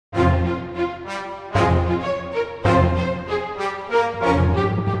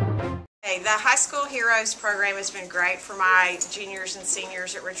The High School Heroes program has been great for my juniors and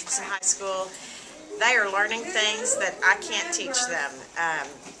seniors at Richardson High School. They are learning things that I can't teach them.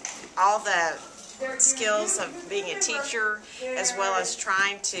 All the skills of being a teacher, as well as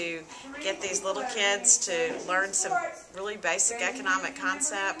trying to get these little kids to learn some really basic economic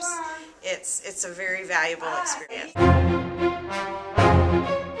concepts. It's a very valuable experience.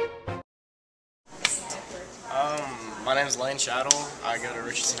 My name is Lane Shaddle. I go to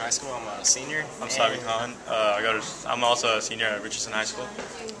Richardson High School. I'm a senior. I'm Sabi Khan. I'm also a senior at Richardson High School.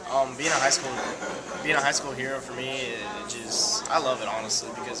 Being a high school hero for me, I love it honestly,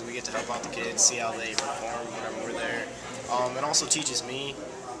 because we get to help out the kids, see how they perform whenever we're there. It also teaches me.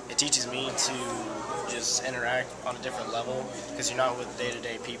 It teaches me to just interact on a different level, because you're not with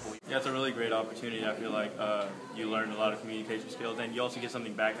day-to-day people. Yeah, it's a really great opportunity. I feel like you learn a lot of communication skills, and you also get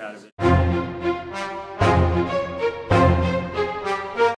something back out of it.